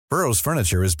Burrow's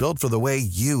furniture is built for the way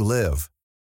you live.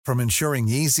 From ensuring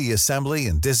easy assembly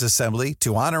and disassembly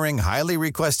to honoring highly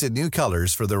requested new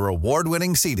colors for their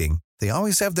award-winning seating, they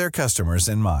always have their customers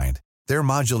in mind. Their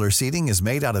modular seating is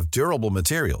made out of durable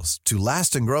materials to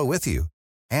last and grow with you.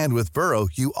 And with Burrow,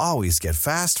 you always get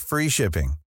fast, free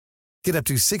shipping. Get up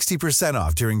to 60%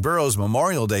 off during Burrow's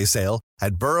Memorial Day sale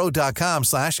at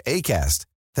burrow.com/ACAST.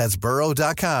 That's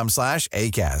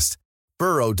burrow.com/ACAST.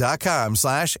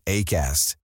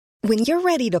 burrow.com/ACAST. When you're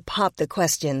ready to pop the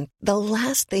question, the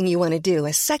last thing you want to do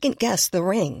is second-guess the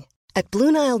ring. At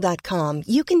BlueNile.com,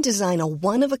 you can design a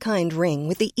one-of-a-kind ring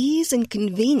with the ease and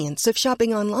convenience of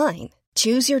shopping online.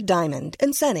 Choose your diamond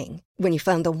and setting. When you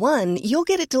find the one, you'll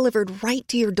get it delivered right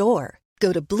to your door.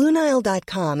 Go to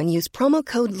BlueNile.com and use promo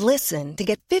code LISTEN to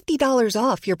get $50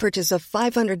 off your purchase of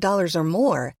 $500 or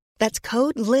more. That's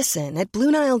code LISTEN at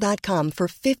BlueNile.com for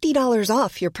 $50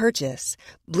 off your purchase.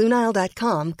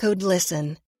 BlueNile.com, code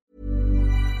LISTEN.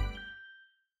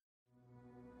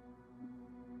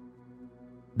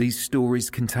 These stories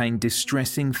contain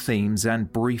distressing themes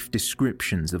and brief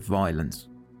descriptions of violence.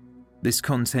 This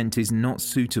content is not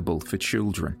suitable for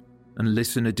children, and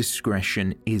listener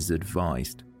discretion is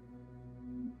advised.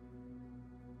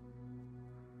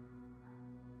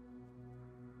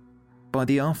 By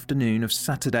the afternoon of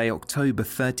Saturday, October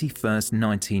 31st,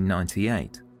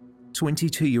 1998,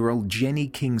 22-year-old Jenny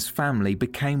King's family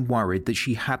became worried that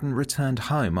she hadn't returned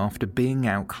home after being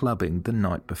out clubbing the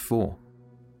night before.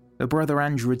 Her brother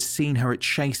Andrew had seen her at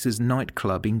Chaser's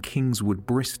nightclub in Kingswood,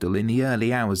 Bristol in the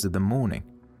early hours of the morning,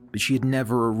 but she had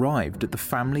never arrived at the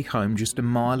family home just a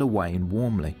mile away in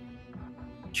Warmley.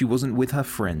 She wasn't with her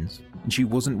friends, and she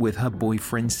wasn't with her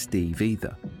boyfriend Steve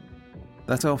either.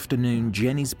 That afternoon,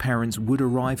 Jenny's parents would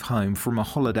arrive home from a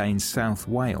holiday in South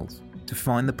Wales to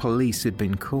find the police had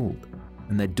been called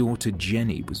and their daughter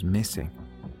Jenny was missing.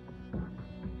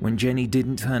 When Jenny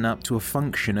didn't turn up to a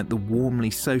function at the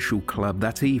Warmley Social Club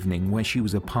that evening where she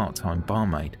was a part-time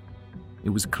barmaid,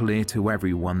 it was clear to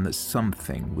everyone that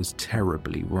something was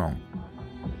terribly wrong.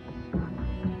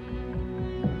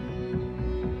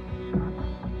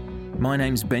 My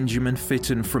name's Benjamin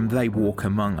Fitton from They Walk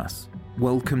Among Us.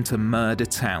 Welcome to Murder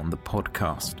Town, the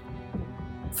podcast.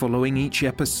 Following each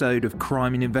episode of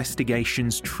Crime and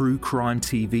Investigation's true crime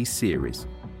TV series,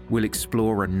 we'll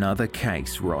explore another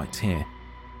case right here.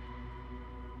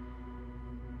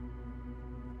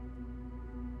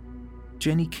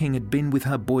 Jenny King had been with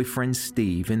her boyfriend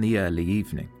Steve in the early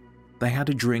evening. They had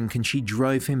a drink and she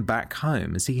drove him back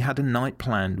home as he had a night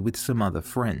planned with some other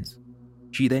friends.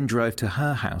 She then drove to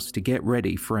her house to get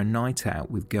ready for a night out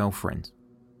with girlfriends.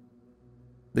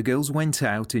 The girls went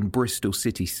out in Bristol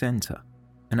city centre,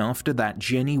 and after that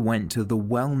Jenny went to the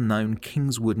well-known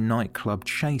Kingswood nightclub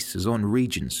Chasers on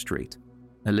Regent Street,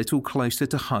 a little closer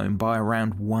to home by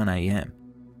around 1 a.m.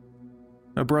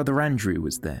 Her brother Andrew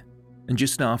was there, and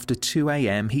just after 2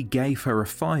 a.m. he gave her a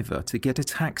 £5 to get a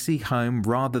taxi home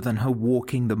rather than her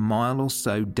walking the mile or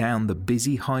so down the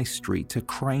busy high street to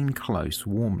Crane Close,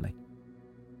 Warmley.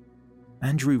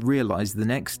 Andrew realised the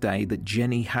next day that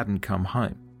Jenny hadn't come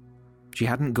home. She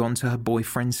hadn't gone to her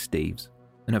boyfriend Steve's,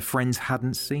 and her friends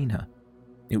hadn't seen her.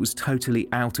 It was totally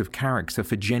out of character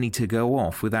for Jenny to go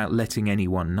off without letting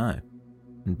anyone know,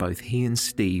 and both he and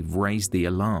Steve raised the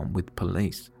alarm with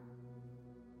police.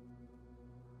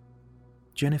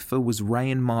 Jennifer was Ray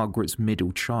and Margaret's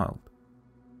middle child.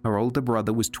 Her older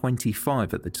brother was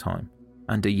 25 at the time,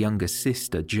 and her younger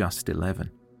sister just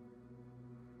 11.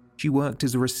 She worked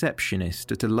as a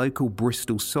receptionist at a local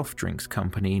Bristol soft drinks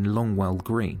company in Longwell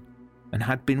Green, and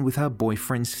had been with her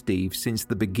boyfriend Steve since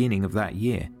the beginning of that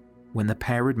year, when the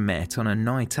pair had met on a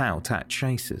night out at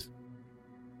Chasers.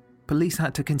 Police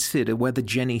had to consider whether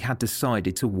Jenny had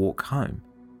decided to walk home,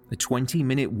 a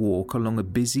 20-minute walk along a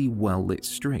busy, well-lit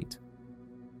street.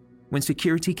 When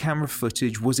security camera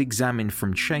footage was examined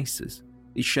from Chasers,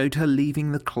 it showed her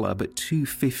leaving the club at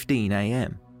 2:15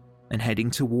 a.m. and heading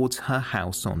towards her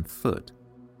house on foot.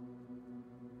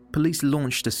 Police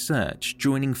launched a search,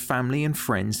 joining family and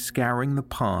friends scouring the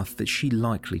path that she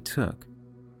likely took.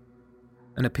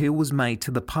 An appeal was made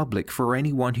to the public for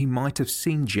anyone who might have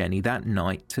seen Jenny that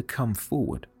night to come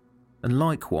forward, and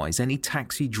likewise any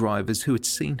taxi drivers who had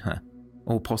seen her,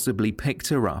 or possibly picked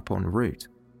her up en route.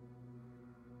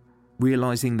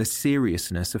 Realising the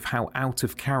seriousness of how out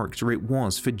of character it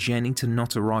was for Jenny to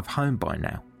not arrive home by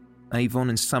now, Avon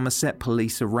and Somerset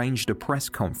police arranged a press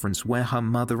conference where her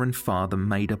mother and father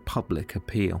made a public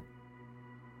appeal.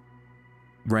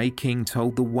 Ray King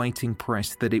told the waiting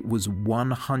press that it was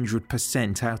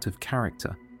 100% out of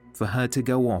character for her to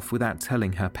go off without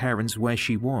telling her parents where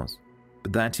she was,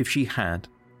 but that if she had,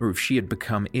 or if she had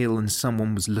become ill and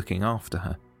someone was looking after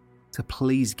her, to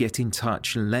please get in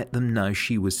touch and let them know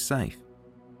she was safe.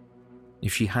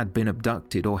 If she had been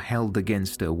abducted or held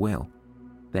against her will,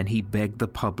 then he begged the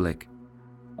public,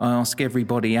 "I ask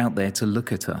everybody out there to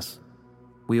look at us.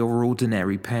 We are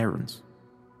ordinary parents.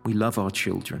 We love our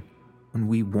children, and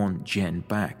we want Jen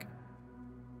back."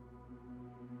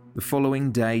 The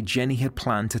following day, Jenny had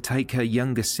planned to take her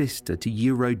younger sister to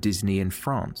Euro Disney in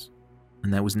France,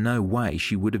 and there was no way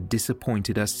she would have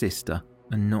disappointed her sister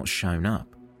and not shown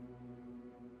up.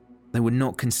 They were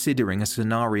not considering a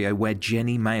scenario where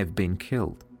Jenny may have been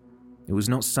killed. It was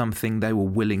not something they were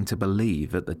willing to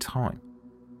believe at the time.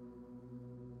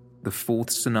 The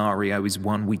fourth scenario is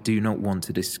one we do not want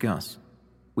to discuss.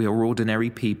 We are ordinary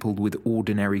people with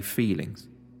ordinary feelings.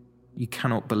 You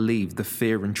cannot believe the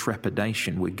fear and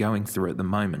trepidation we're going through at the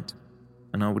moment,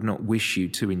 and I would not wish you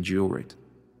to endure it.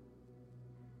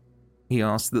 He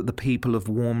asked that the people of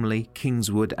Walmley,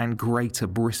 Kingswood and Greater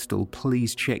Bristol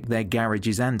please check their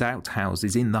garages and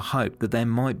outhouses in the hope that there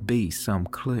might be some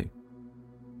clue.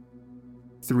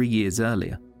 3 years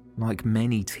earlier, like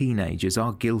many teenagers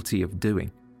are guilty of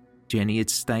doing, Jenny had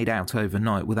stayed out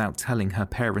overnight without telling her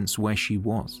parents where she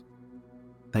was.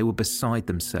 They were beside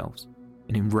themselves,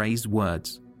 and in Ray's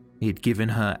words, he had given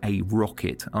her a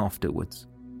rocket afterwards,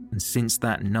 and since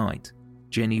that night,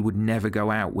 Jenny would never go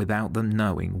out without them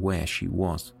knowing where she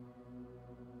was.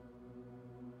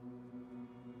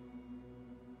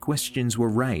 Questions were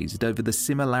raised over the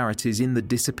similarities in the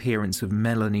disappearance of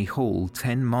Melanie Hall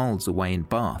 10 miles away in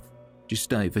Bath,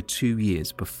 just over 2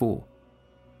 years before.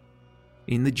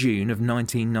 In the June of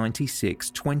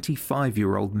 1996,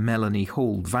 25-year-old Melanie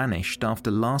Hall vanished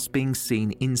after last being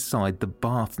seen inside the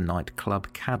Bath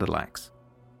nightclub Cadillacs.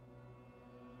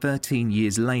 13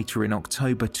 years later, in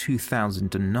October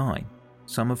 2009,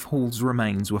 some of Hall's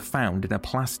remains were found in a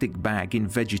plastic bag in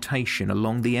vegetation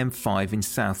along the M5 in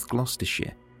South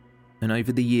Gloucestershire, and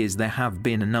over the years there have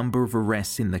been a number of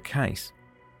arrests in the case,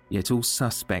 yet all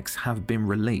suspects have been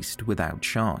released without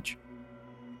charge.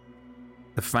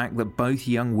 The fact that both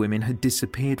young women had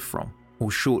disappeared from, or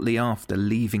shortly after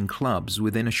leaving clubs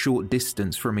within a short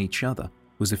distance from each other,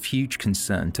 was of huge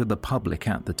concern to the public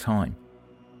at the time.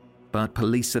 But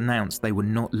police announced they were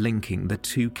not linking the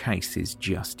two cases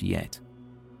just yet.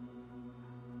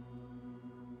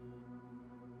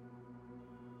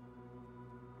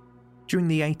 During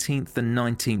the 18th and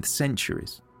 19th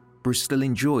centuries, Bristol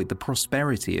enjoyed the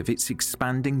prosperity of its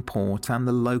expanding port and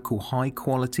the local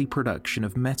high-quality production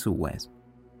of metalwares.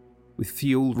 With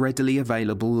fuel readily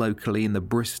available locally in the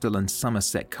Bristol and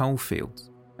Somerset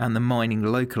coalfields, and the mining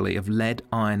locally of lead,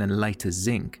 iron and later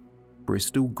zinc,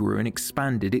 Bristol grew and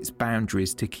expanded its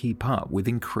boundaries to keep up with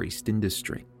increased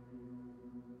industry.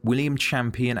 William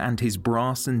Champion and his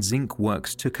brass and zinc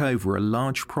works took over a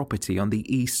large property on the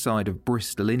east side of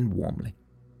Bristol in Walmley.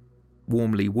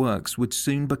 Walmley Works would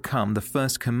soon become the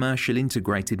first commercial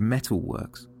integrated metal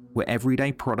works, where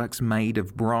everyday products made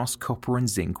of brass, copper and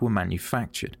zinc were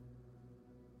manufactured.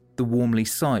 The Walmley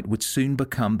site would soon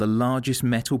become the largest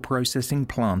metal processing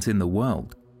plant in the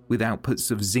world, with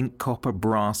outputs of zinc, copper,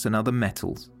 brass and other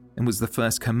metals, and was the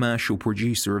first commercial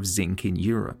producer of zinc in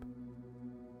Europe.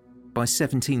 By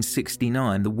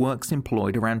 1769, the works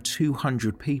employed around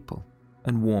 200 people,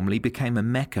 and Walmley became a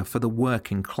mecca for the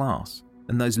working class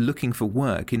and those looking for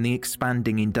work in the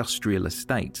expanding industrial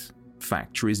estates,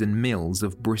 factories and mills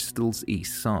of Bristol's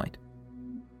east side.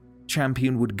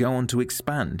 Champion would go on to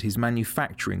expand his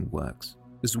manufacturing works,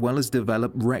 as well as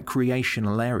develop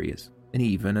recreational areas and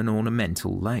even an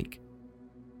ornamental lake.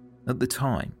 At the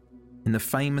time, in the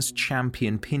famous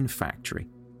Champion Pin Factory,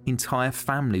 entire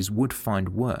families would find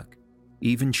work,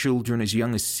 even children as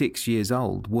young as 6 years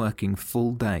old working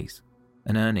full days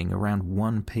and earning around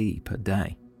 1p per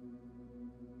day.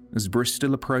 As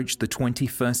Bristol approached the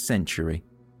 21st century,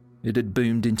 it had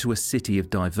boomed into a city of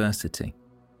diversity.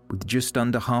 With just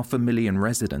under 500,000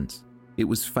 residents, it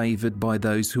was favoured by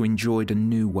those who enjoyed a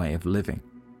new way of living.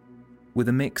 With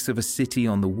a mix of a city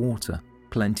on the water,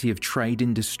 plenty of trade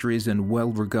industries and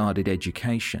well-regarded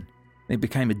education, it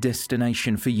became a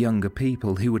destination for younger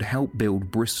people who would help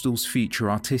build Bristol's future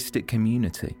artistic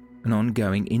community and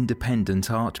ongoing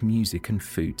independent art, music and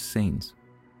food scenes.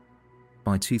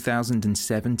 By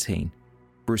 2017,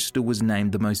 Bristol was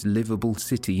named the most livable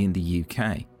city in the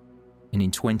UK, and in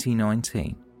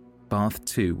 2019, Bath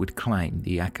too would claim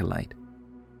the accolade.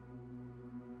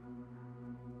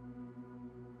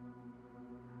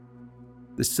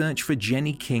 The search for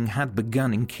Jenny King had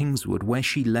begun in Kingswood, where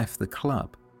she left the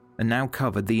club, and now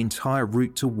covered the entire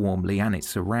route to Walmley and its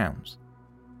surrounds.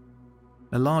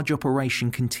 a large operation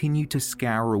continued to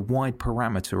scour a wide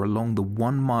parameter along the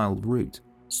 1-mile route,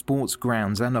 sports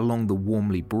grounds and along the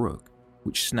Warmley Brook,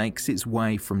 which snakes its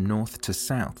way from north to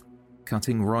south,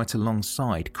 cutting right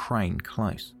alongside Crane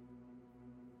Close.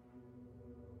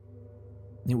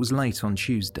 It was late on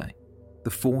Tuesday, the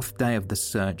 4th day of the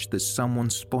search, that someone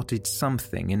spotted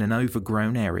something in an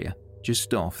overgrown area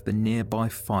just off the nearby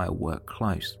Firework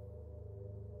Close.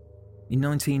 In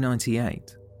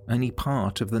 1998, only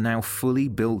part of the now fully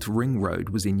built ring road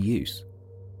was in use.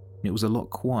 It was a lot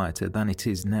quieter than it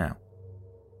is now.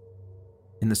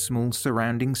 In the small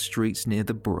surrounding streets near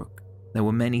the brook, there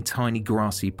were many tiny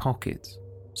grassy pockets,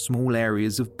 small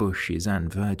areas of bushes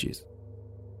and verges.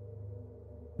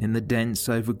 In the dense,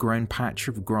 overgrown patch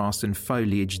of grass and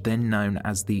foliage then known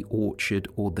as the orchard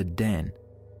or the den,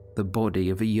 the body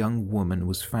of a young woman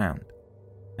was found,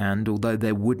 and although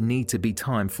there would need to be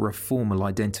time for a formal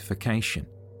identification,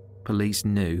 police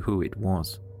knew who it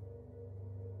was.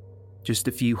 Just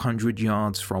a few hundred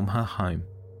yards from her home,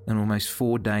 and almost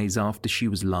 4 days after she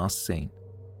was last seen,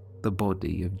 the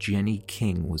body of Jenny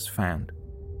King was found.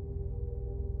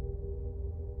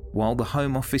 While the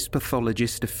Home Office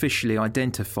pathologist officially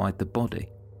identified the body,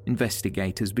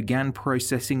 investigators began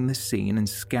processing the scene and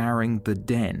scouring the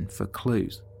den for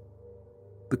clues.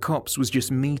 The cops was just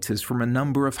meters from a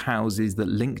number of houses that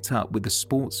linked up with the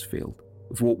sports field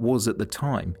of what was at the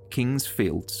time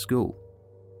Kingsfield School.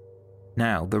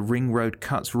 Now the ring road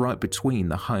cuts right between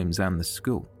the homes and the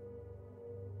school.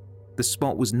 The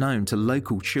spot was known to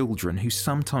local children who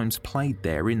sometimes played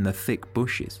there in the thick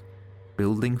bushes,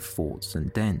 building forts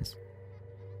and dens.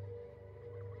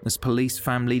 As police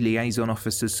family liaison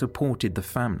officers supported the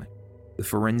family, the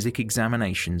forensic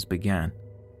examinations began.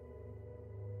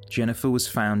 Jennifer was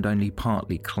found only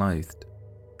partly clothed.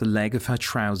 The leg of her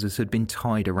trousers had been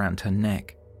tied around her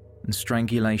neck, and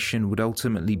strangulation would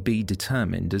ultimately be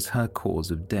determined as her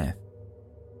cause of death.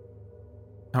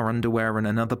 Her underwear and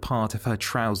another part of her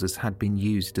trousers had been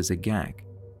used as a gag,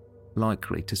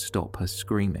 likely to stop her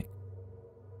screaming.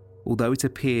 Although it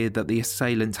appeared that the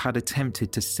assailant had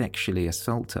attempted to sexually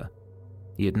assault her,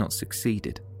 he had not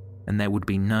succeeded, and there would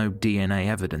be no DNA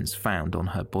evidence found on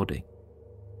her body.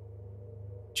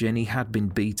 Jenny had been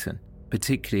beaten,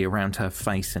 particularly around her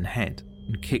face and head,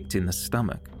 and kicked in the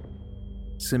stomach.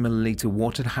 Similarly to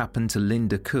what had happened to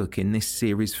Linda Cook in this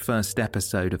series' first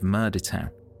episode of Murder Town,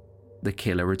 the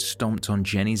killer had stomped on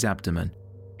Jenny's abdomen,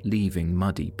 leaving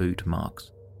muddy boot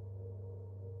marks.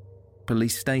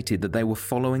 Police stated that they were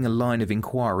following a line of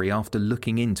inquiry after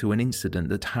looking into an incident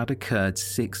that had occurred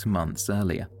 6 months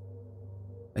earlier.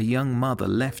 A young mother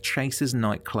left Chaser's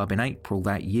nightclub in April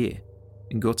that year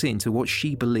and got into what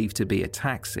she believed to be a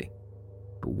taxi,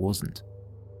 but wasn't.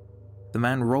 The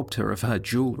man robbed her of her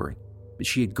jewellery, but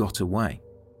she had got away.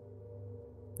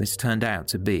 This turned out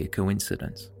to be a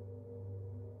coincidence.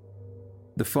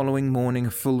 The following morning,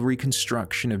 a full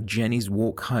reconstruction of Jenny's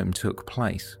walk home took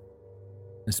place.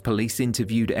 As police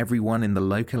interviewed everyone in the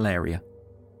local area,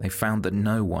 they found that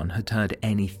no one had heard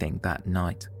anything that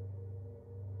night.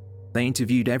 They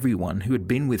interviewed everyone who had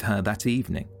been with her that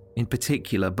evening, in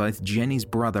particular both Jenny's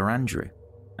brother Andrew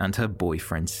and her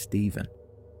boyfriend Stephen.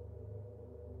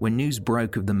 When news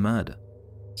broke of the murder,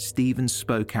 Stephen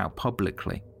spoke out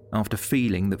publicly after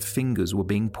feeling that fingers were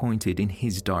being pointed in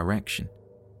his direction.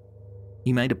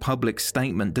 He made a public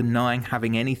statement denying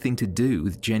having anything to do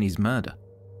with Jenny's murder.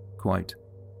 Quote,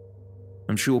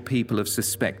 "I'm sure people have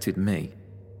suspected me,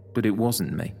 but it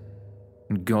wasn't me.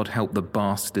 And God help the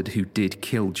bastard who did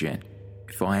kill Jen,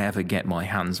 if I ever get my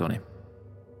hands on him.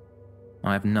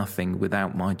 I have nothing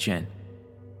without my Jen.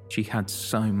 She had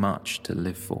so much to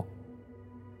live for."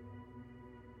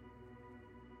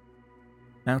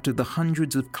 Out of the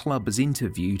hundreds of clubbers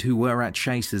interviewed who were at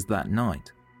Chaser's that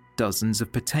night, dozens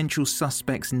of potential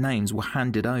suspects' names were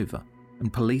handed over,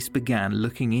 and police began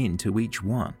looking into each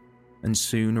one, and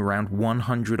soon around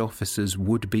 100 officers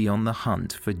would be on the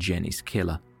hunt for Jenny's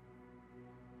killer.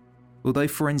 Although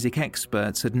forensic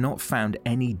experts had not found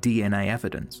any DNA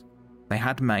evidence, they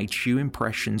had made shoe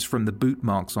impressions from the boot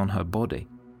marks on her body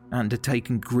and had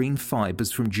taken green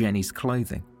fibres from Jenny's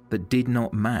clothing that did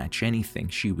not match anything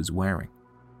she was wearing.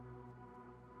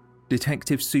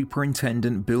 Detective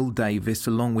Superintendent Bill Davis,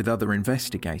 along with other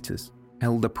investigators,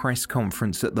 held a press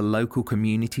conference at the local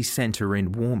community centre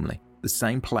in Warmley, the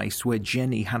same place where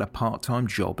Jenny had a part-time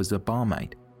job as a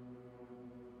barmaid.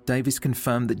 Davis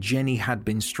confirmed that Jenny had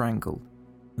been strangled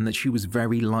and that she was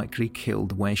very likely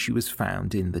killed where she was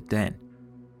found in the den.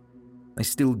 They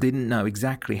still didn't know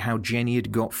exactly how Jenny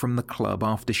had got from the club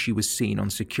after she was seen on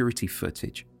security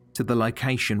footage to the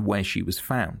location where she was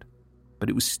found, but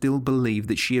it was still believed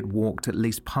that she had walked at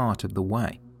least part of the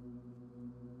way.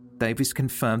 Davis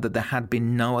confirmed that there had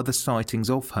been no other sightings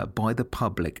of her by the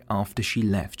public after she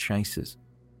left Chasers.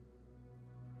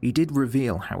 He did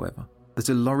reveal, however, that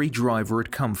a lorry driver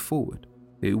had come forward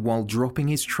who, while dropping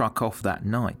his truck off that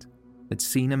night, had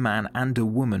seen a man and a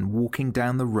woman walking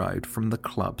down the road from the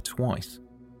club twice.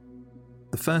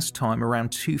 The first time around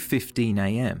 2:15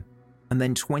 a.m, and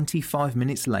then 25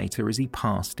 minutes later as he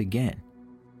passed again.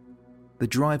 The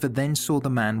driver then saw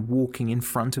the man walking in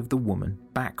front of the woman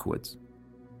backwards,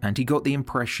 and he got the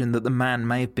impression that the man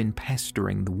may have been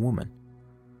pestering the woman.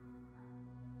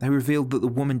 They revealed that the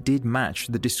woman did match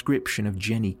the description of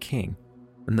Jenny King,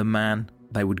 and the man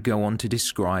they would go on to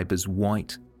describe as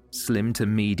white, slim to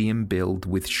medium build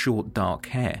with short dark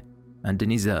hair, and in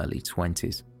his early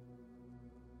 20s.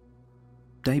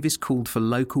 Davis called for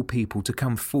local people to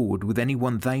come forward with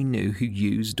anyone they knew who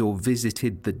used or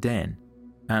visited the den,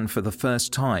 and for the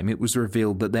first time it was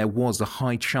revealed that there was a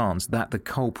high chance that the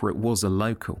culprit was a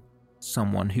local,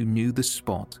 someone who knew the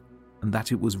spot, and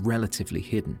that it was relatively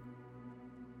hidden.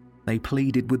 They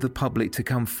pleaded with the public to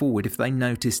come forward if they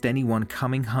noticed anyone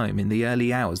coming home in the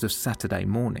early hours of Saturday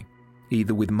morning,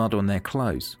 either with mud on their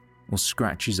clothes or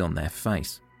scratches on their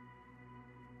face.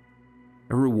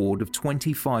 A reward of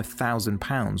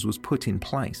 £25,000 was put in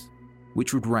place,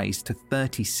 which would raise to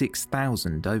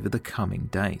 $36,000 over the coming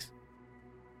days.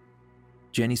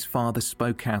 Jenny's father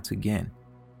spoke out again.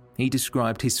 He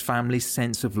described his family's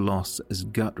sense of loss as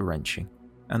gut-wrenching,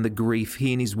 and the grief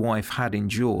he and his wife had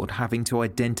endured having to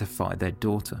identify their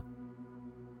daughter.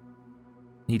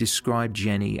 He described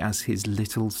Jenny as his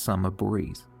little summer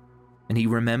breeze, and he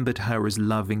remembered her as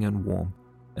loving and warm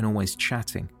and always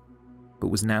chatting, but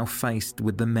was now faced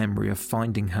with the memory of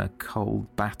finding her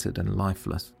cold, battered and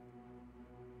lifeless.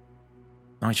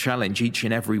 I challenge each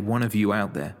and every one of you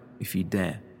out there, if you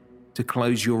dare, to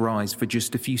close your eyes for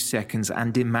just a few seconds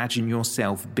and imagine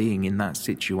yourself being in that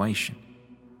situation.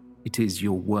 It is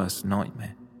your worst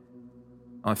nightmare.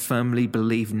 I firmly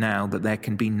believe now that there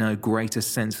can be no greater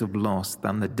sense of loss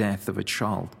than the death of a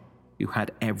child who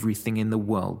had everything in the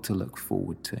world to look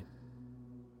forward to.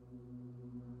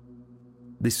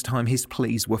 This time his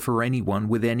pleas were for anyone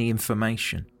with any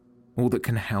information, or that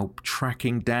can help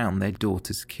tracking down their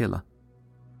daughter's killer.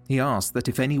 He asked that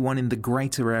if anyone in the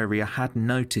greater area had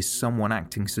noticed someone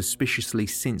acting suspiciously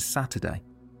since Saturday,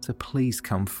 to please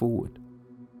come forward.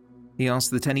 He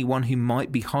asked that anyone who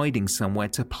might be hiding somewhere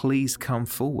to please come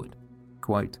forward.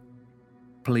 Quote,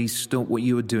 "Please stop what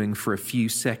you are doing for a few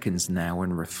seconds now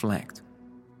and reflect.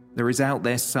 There is out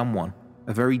there someone,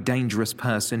 a very dangerous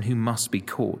person who must be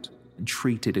caught and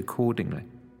treated accordingly.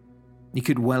 He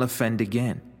could well offend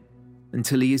again.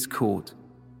 Until he is caught,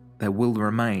 there will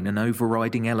remain an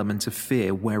overriding element of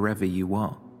fear wherever you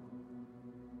are.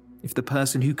 If the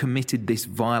person who committed this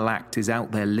vile act is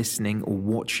out there listening or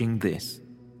watching this,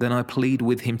 then I plead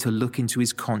with him to look into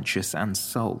his conscience and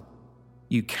soul.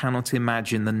 You cannot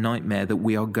imagine the nightmare that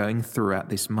we are going through at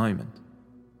this moment.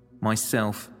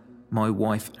 Myself, my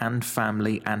wife and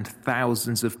family and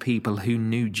thousands of people who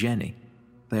knew Jenny,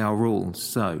 they are all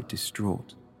so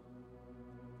distraught."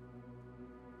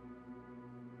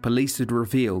 Police had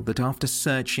revealed that after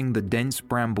searching the dense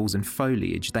brambles and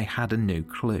foliage, they had a new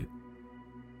clue.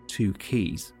 2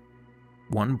 keys.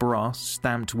 One brass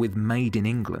stamped with Made in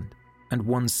England, and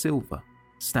one silver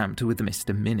stamped with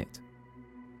Mr. Minute.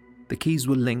 The keys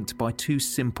were linked by 2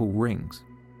 simple rings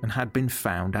and had been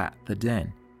found at the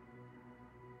den.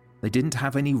 They didn't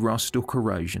have any rust or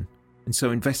corrosion, and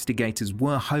so investigators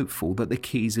were hopeful that the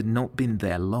keys had not been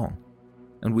there long,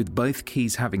 and with both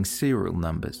keys having serial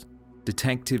numbers,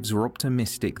 detectives were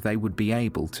optimistic they would be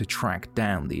able to track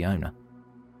down the owner.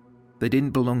 They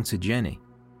didn't belong to Jenny,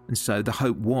 and so the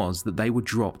hope was that they were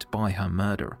dropped by her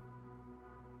murderer.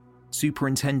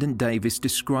 Superintendent Davis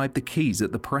described the keys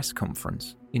at the press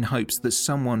conference in hopes that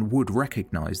someone would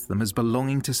recognise them as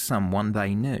belonging to someone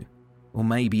they knew, or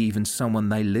maybe even someone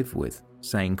they live with,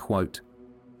 saying, quote,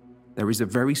 "There is a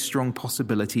very strong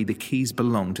possibility the keys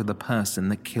belong to the person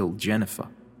that killed Jennifer.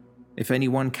 If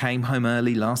anyone came home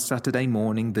early last Saturday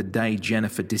morning, the day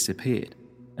Jennifer disappeared,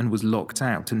 and was locked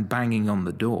out and banging on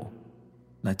the door,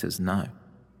 let us know."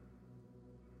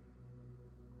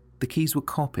 The keys were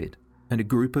copied, and a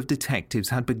group of detectives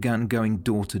had begun going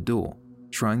door to door,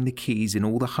 trying the keys in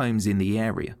all the homes in the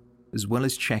area, as well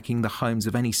as checking the homes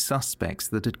of any suspects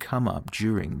that had come up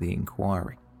during the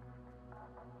inquiry.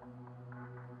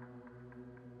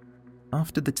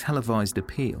 After the televised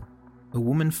appeal, a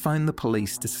woman phoned the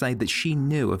police to say that she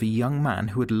knew of a young man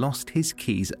who had lost his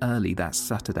keys early that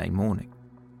Saturday morning.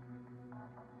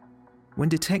 When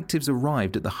detectives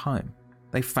arrived at the home,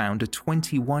 they found a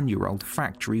 21-year-old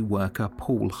factory worker,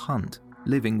 Paul Hunt,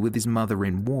 living with his mother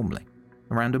in Warmley,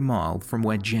 around a mile from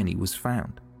where Jenny was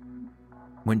found.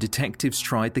 When detectives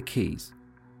tried the keys,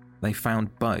 they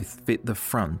found both fit the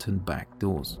front and back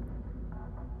doors.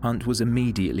 Hunt was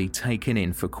immediately taken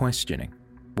in for questioning,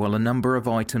 while a number of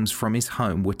items from his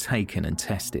home were taken and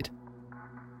tested.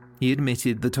 He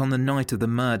admitted that on the night of the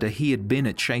murder he had been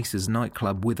at Chaser's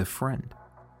nightclub with a friend.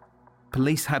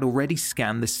 Police had already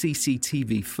scanned the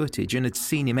CCTV footage and had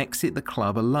seen him exit the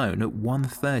club alone at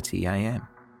 1:30 a.m.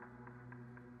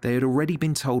 They had already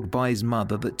been told by his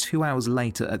mother that 2 hours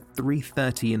later at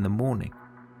 3:30 in the morning,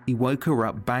 he woke her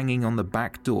up banging on the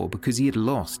back door because he had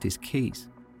lost his keys.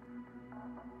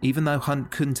 Even though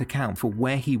Hunt couldn't account for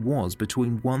where he was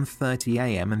between 1:30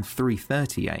 a.m. and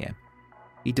 3:30 a.m.,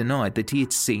 he denied that he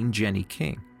had seen Jenny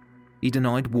King. He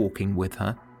denied walking with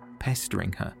her,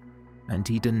 pestering her, and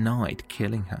he denied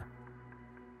killing her.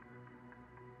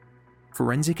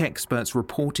 Forensic experts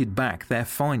reported back their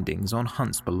findings on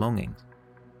Hunt's belongings.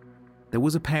 There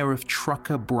was a pair of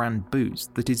Trucker brand boots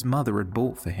that his mother had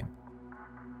bought for him.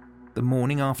 The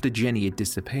morning after Jenny had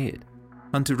disappeared,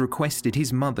 Hunt had requested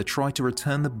his mother try to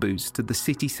return the boots to the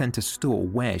city centre store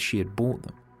where she had bought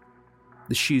them.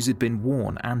 The shoes had been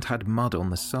worn and had mud on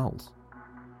the soles.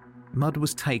 Mud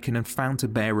was taken and found to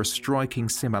bear a striking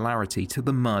similarity to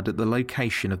the mud at the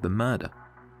location of the murder,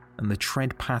 and the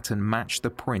tread pattern matched the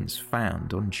prints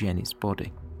found on Jenny's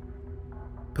body.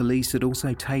 Police had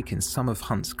also taken some of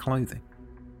Hunt's clothing.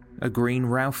 A green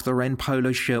Ralph Lauren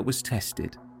polo shirt was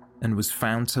tested and was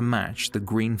found to match the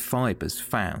green fibres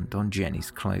found on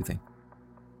Jenny's clothing.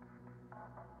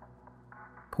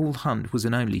 Paul Hunt was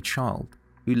an only child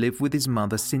who lived with his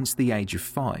mother since the age of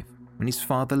 5 when his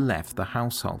father left the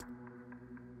household.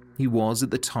 He was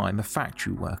at the time a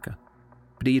factory worker,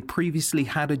 but he had previously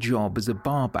had a job as a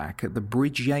barback at the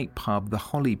Bridgegate pub The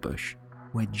Hollybush,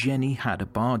 where Jenny had a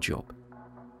bar job.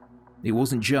 It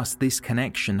wasn't just this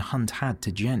connection Hunt had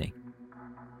to Jenny.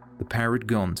 The pair had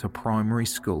gone to primary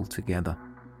school together.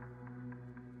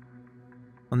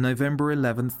 On November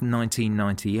 11th,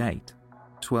 1998,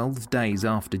 12 days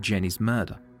after Jenny's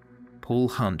murder, Paul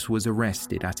Hunt was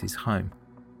arrested at his home.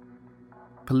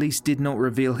 Police did not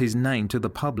reveal his name to the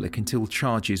public until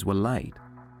charges were laid,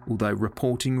 although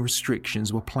reporting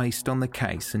restrictions were placed on the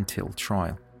case until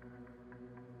trial.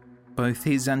 Both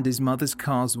his and his mother's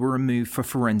cars were removed for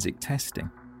forensic testing,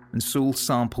 and soil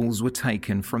samples were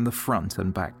taken from the front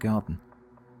and back garden.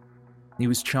 He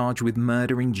was charged with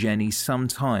murdering Jenny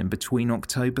sometime between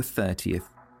October 30th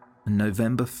and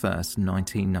November 1st,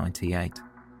 1998.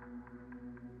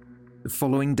 The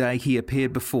following day he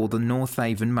appeared before the North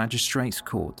Avon Magistrates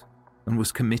Court and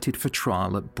was committed for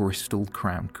trial at Bristol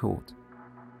Crown Court.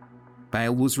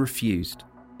 Bail was refused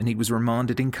and he was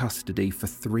remanded in custody for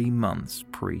 3 months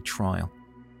pre-trial.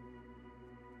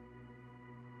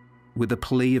 With a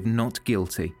plea of not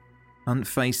guilty, Hunt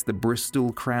faced the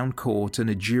Bristol Crown Court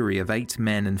and a jury of 8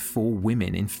 men and 4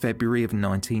 women in February of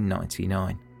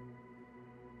 1999.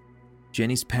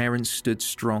 Jenny's parents stood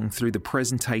strong through the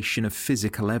presentation of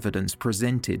physical evidence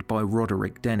presented by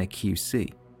Roderick Denner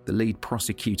QC, the lead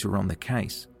prosecutor on the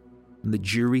case, and the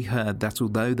jury heard that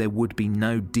although there would be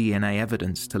no DNA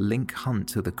evidence to link Hunt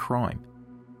to the crime,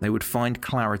 they would find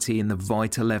clarity in the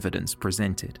vital evidence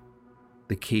presented: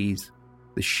 the keys,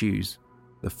 the shoes,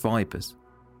 the fibres,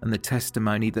 and the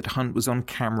testimony that Hunt was on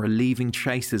camera leaving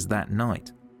Chaser's that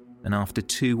night, and after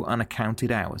 2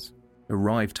 unaccounted hours,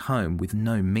 arrived home with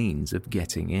no means of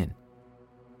getting in.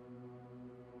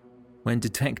 When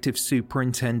Detective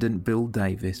Superintendent Bill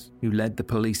Davis, who led the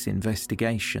police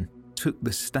investigation, took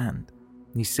the stand,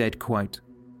 he said, quote,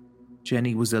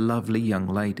 "Jenny was a lovely young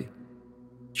lady.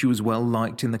 She was well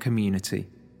liked in the community,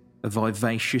 a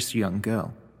vivacious young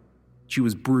girl. She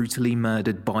was brutally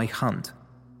murdered by Hunt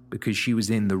because she was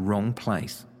in the wrong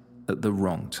place at the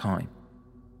wrong time."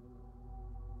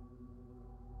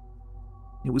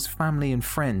 It was family and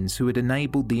friends who had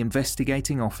enabled the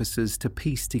investigating officers to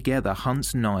piece together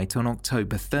Hunt's night on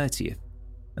October 30th,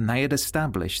 and they had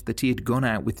established that he had gone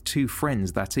out with 2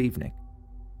 friends that evening,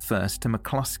 first to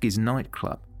McCluskey's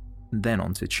nightclub, and then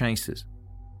on to Chaser's.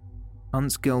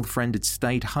 Hunt's girlfriend had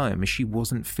stayed home as she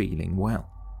wasn't feeling well.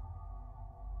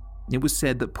 It was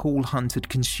said that Paul Hunt had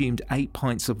consumed 8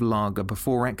 pints of lager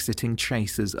before exiting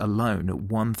Chaser's alone at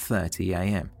 1:30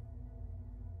 a.m.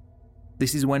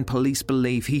 This is when police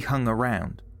believe he hung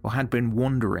around or had been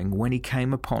wandering when he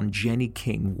came upon Jenny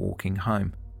King walking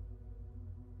home.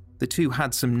 The two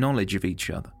had some knowledge of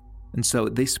each other, and so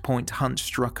at this point Hunt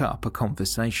struck up a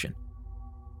conversation.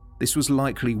 This was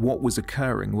likely what was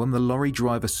occurring when the lorry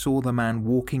driver saw the man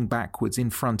walking backwards in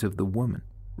front of the woman,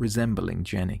 resembling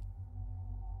Jenny.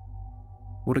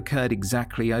 What occurred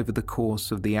exactly over the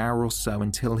course of the hour or so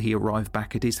until he arrived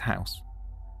back at his house,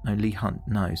 only Hunt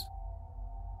knows.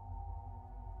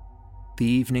 The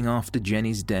evening after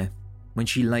Jenny's death, when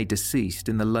she lay deceased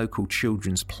in the local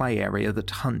children's play area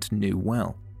that Hunt knew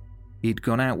well, he had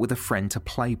gone out with a friend to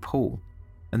play pool,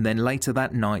 and then later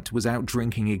that night was out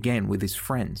drinking again with his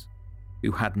friends,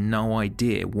 who had no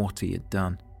idea what he had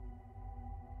done.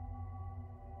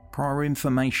 Prior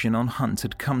information on Hunt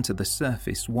had come to the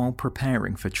surface while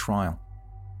preparing for trial.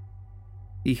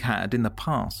 He had, in the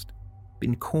past,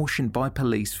 been cautioned by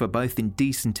police for both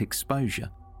indecent exposure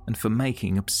and for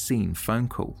making obscene phone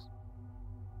calls.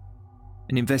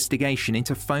 An investigation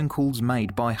into phone calls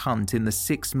made by Hunt in the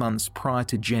 6 months prior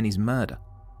to Jenny's murder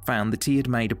found that he had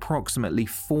made approximately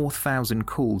 4,000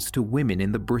 calls to women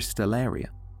in the Bristol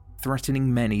area,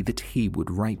 threatening many that he would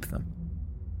rape them.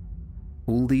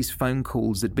 All these phone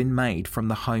calls had been made from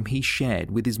the home he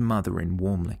shared with his mother in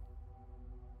Warmley.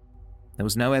 There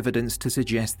was no evidence to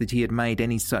suggest that he had made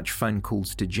any such phone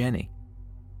calls to Jenny.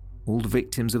 All the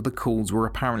victims of the calls were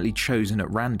apparently chosen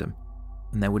at random,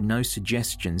 and there were no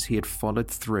suggestions he had followed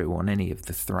through on any of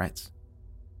the threats.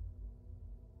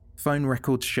 Phone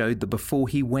records showed that before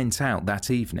he went out that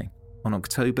evening, on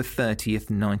October 30th,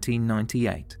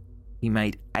 1998, he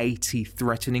made 80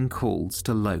 threatening calls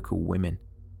to local women.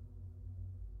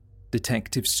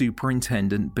 Detective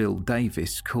Superintendent Bill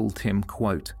Davis called him,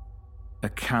 quote, a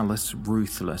callous,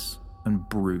 ruthless, and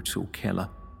brutal killer.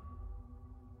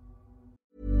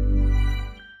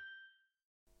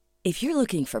 If you're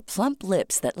looking for plump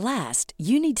lips that last,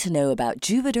 you need to know about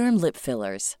Juvederm lip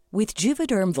fillers. With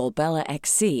Juvederm Volbella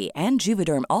XC and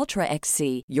Juvederm Ultra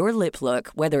XC, your lip look,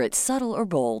 whether it's subtle or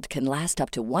bold, can last up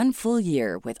to 1 full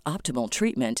year with optimal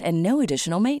treatment and no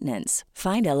additional maintenance.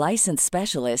 Find a licensed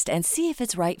specialist and see if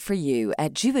it's right for you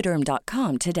at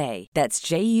Juvederm.com today. That's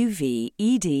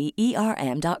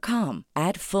JUVEDERM.com.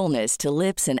 Add fullness to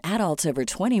lips in adults over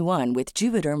 21 with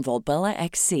Juvederm Volbella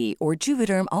XC or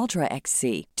Juvederm Ultra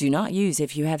XC. Do not use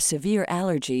if you have severe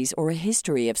allergies or a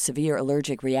history of severe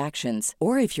allergic reactions,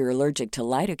 or if you're allergic to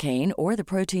lidocaine or the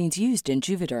proteins used in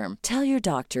Juvederm. Tell your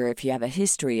doctor if you have a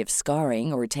history of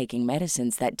scarring or taking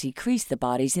medicines that decrease the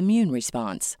body's immune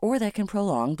response or that can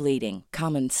prolong bleeding.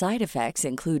 Common side effects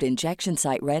include injection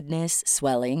site redness,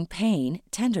 swelling, pain,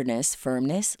 tenderness,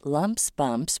 firmness, lumps,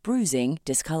 bumps, bruising,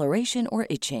 discoloration, or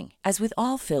itching. As with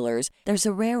all fillers, there's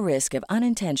a rare risk of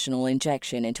unintentional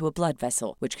injection into a blood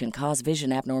vessel, which can cause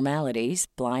vision abnormalities,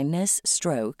 blindness,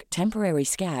 stroke, temporary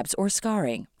scabs, or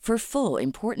scarring. For full,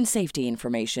 important safety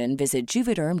information, visit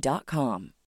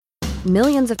Juvederm.com.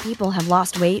 Millions of people have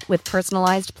lost weight with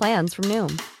personalized plans from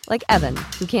Noom. Like Evan,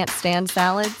 who can't stand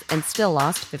salads and still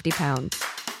lost 50 pounds.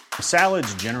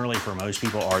 Salads generally for most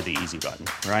people are the easy button,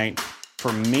 right?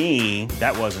 For me,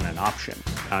 that wasn't an option.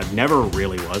 I never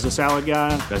really was a salad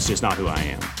guy. That's just not who I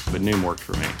am. But Noom worked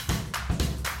for me.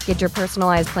 Get your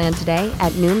personalized plan today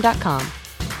at Noom.com.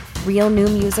 Real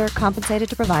Noom user compensated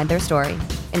to provide their story.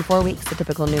 In 4 weeks, the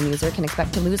typical Noom user can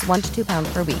expect to lose 1 to 2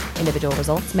 pounds per week. Individual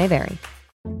results may vary.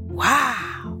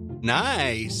 Wow.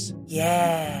 Nice.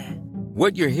 Yeah.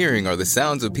 What you're hearing are the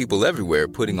sounds of people everywhere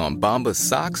putting on Bombas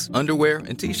socks, underwear,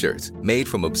 and T-shirts made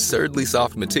from absurdly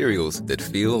soft materials that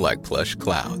feel like plush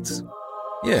clouds.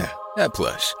 Yeah, that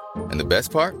plush. And the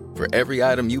best part? For every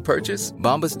item you purchase,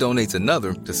 Bombas donates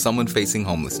another to someone facing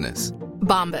homelessness.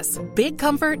 Bombas. Big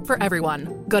comfort for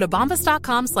everyone. Go to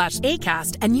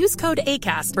bombas.com/ACAST and use code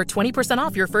ACAST for 20%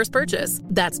 off your first purchase.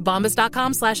 That's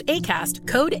bombas.com/ACAST.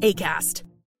 Code ACAST.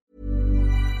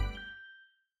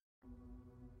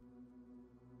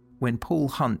 When Paul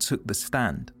Hunt took the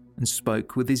stand and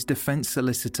spoke with his defense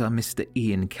solicitor, Mr.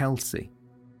 Ian Kelsey,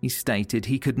 he stated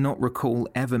he could not recall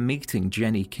ever meeting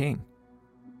Jenny King.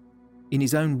 In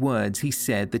his own words, he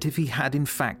said that if he had in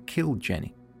fact killed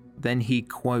Jenny, then he,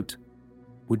 quote,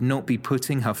 would not be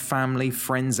putting her family,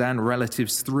 friends, and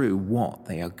relatives through what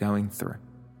they are going through.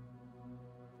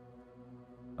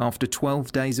 After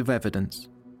 12 days of evidence,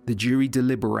 the jury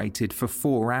deliberated for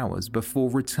 4 hours before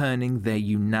returning their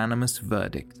unanimous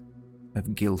verdict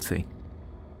of guilty.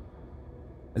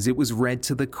 As it was read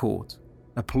to the court,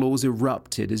 applause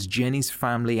erupted as Jenny's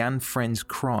family and friends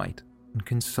cried and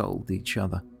consoled each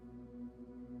other.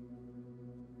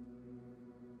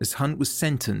 As Hunt was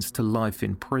sentenced to life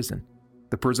in prison,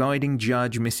 the presiding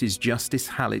judge, Mrs. Justice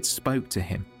Hallett, spoke to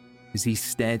him as he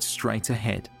stared straight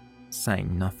ahead,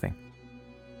 saying nothing.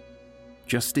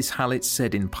 Justice Hallett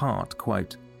said in part,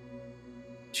 quote,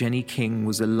 Jenny King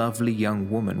was a lovely young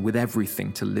woman with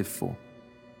everything to live for.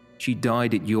 She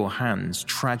died at your hands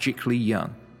tragically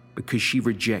young because she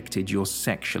rejected your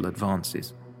sexual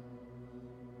advances.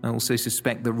 I also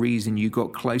suspect the reason you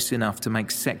got close enough to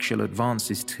make sexual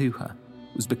advances to her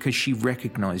was because she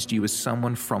recognized you as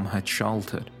someone from her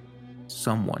childhood,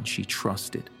 someone she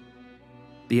trusted.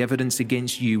 The evidence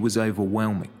against you was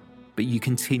overwhelming, but you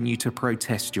continue to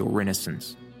protest your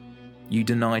innocence. You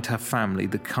denied her family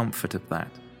the comfort of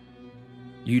that.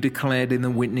 You declared in the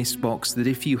witness box that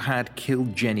if you had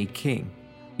killed Jenny King,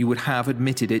 you would have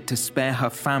admitted it to spare her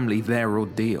family their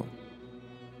ordeal.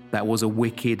 That was a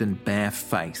wicked and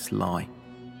barefaced lie.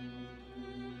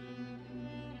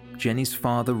 Jenny's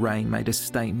father, Ray, made a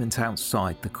statement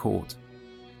outside the court.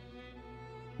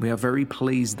 We are very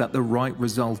pleased that the right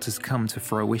result has come to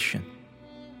fruition.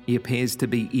 He appears to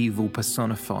be evil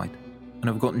personified, and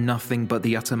I've got nothing but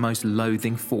the uttermost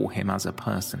loathing for him as a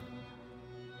person.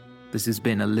 This has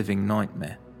been a living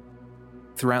nightmare.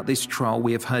 Throughout this trial,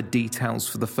 we have heard details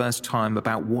for the first time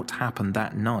about what happened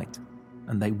that night,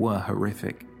 and they were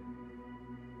horrific.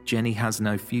 Jenny has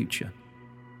no future.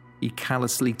 He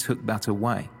callously took that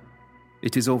away.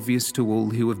 It is obvious to all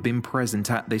who have been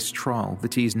present at this trial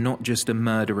that he is not just a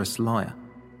murderous liar,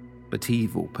 but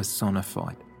evil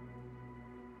personified.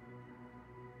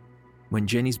 When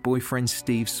Jenny's boyfriend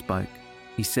Steve spoke,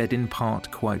 he said in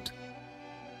part, quote,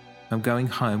 "I'm going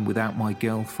home without my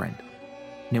girlfriend,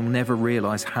 and he'll never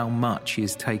realise how much he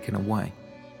has taken away.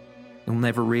 He'll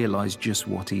never realise just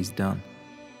what he's done.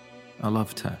 I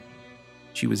loved her.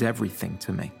 She was everything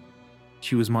to me.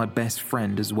 She was my best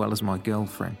friend as well as my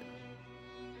girlfriend.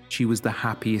 She was the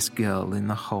happiest girl in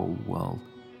the whole world."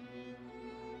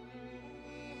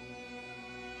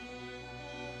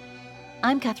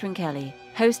 I'm Catherine Kelly,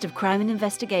 host of Crime and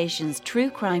Investigation's true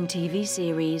crime TV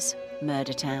series,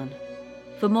 Murder Town.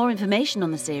 For more information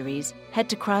on the series, head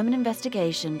to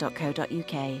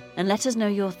crimeandinvestigation.co.uk and let us know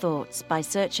your thoughts by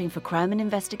searching for Crime and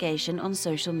Investigation on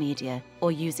social media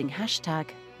or using hashtag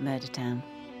MurderTown.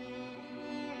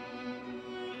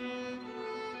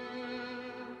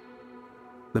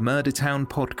 The Murder Town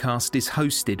podcast is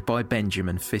hosted by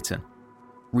Benjamin Fitton,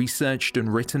 researched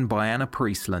and written by Anna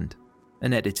Priestland,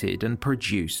 and edited and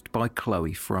produced by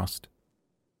Chloe Frost.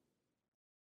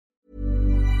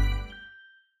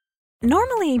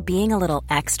 Normally, being a little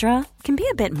extra can be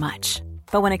a bit much,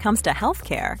 but when it comes to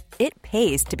healthcare, it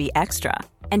pays to be extra.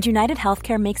 And United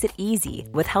Healthcare makes it easy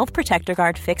with Health Protector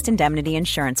Guard fixed indemnity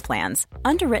insurance plans.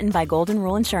 Underwritten by Golden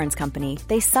Rule Insurance Company,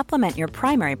 they supplement your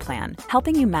primary plan,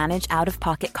 helping you manage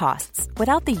out-of-pocket costs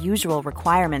without the usual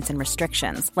requirements and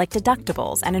restrictions like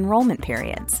deductibles and enrollment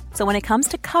periods. So when it comes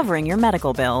to covering your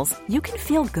medical bills, you can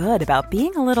feel good about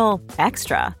being a little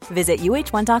extra. Visit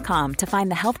uh1.com to find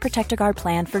the Health Protector Guard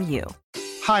plan for you.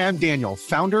 Hi, I'm Daniel,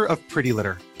 founder of Pretty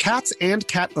Litter. Cats and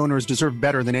cat owners deserve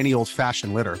better than any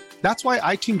old-fashioned litter. That's why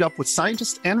I teamed up with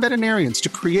scientists and veterinarians to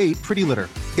create Pretty Litter.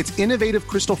 Its innovative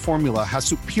crystal formula has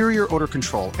superior odor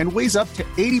control and weighs up to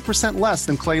 80% less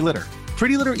than clay litter.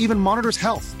 Pretty Litter even monitors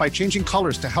health by changing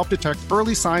colors to help detect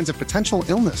early signs of potential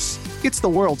illness. It's the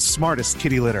world's smartest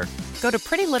kitty litter. Go to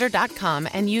prettylitter.com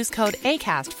and use code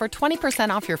ACAST for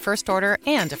 20% off your first order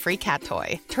and a free cat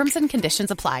toy. Terms and conditions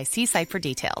apply. See site for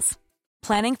details.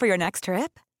 Planning for your next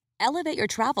trip? Elevate your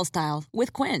travel style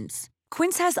with Quince.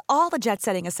 Quince has all the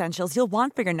jet-setting essentials you'll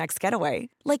want for your next getaway,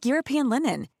 like European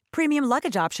linen, premium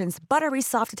luggage options, buttery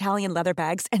soft Italian leather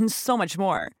bags, and so much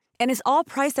more. And is all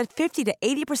priced at 50 to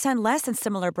 80% less than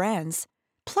similar brands.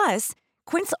 Plus,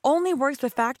 Quince only works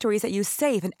with factories that use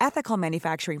safe and ethical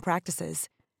manufacturing practices.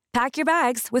 Pack your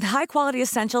bags with high-quality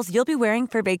essentials you'll be wearing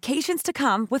for vacations to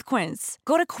come with Quince.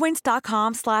 Go to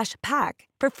quince.com/pack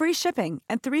for free shipping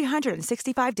and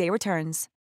 365-day returns.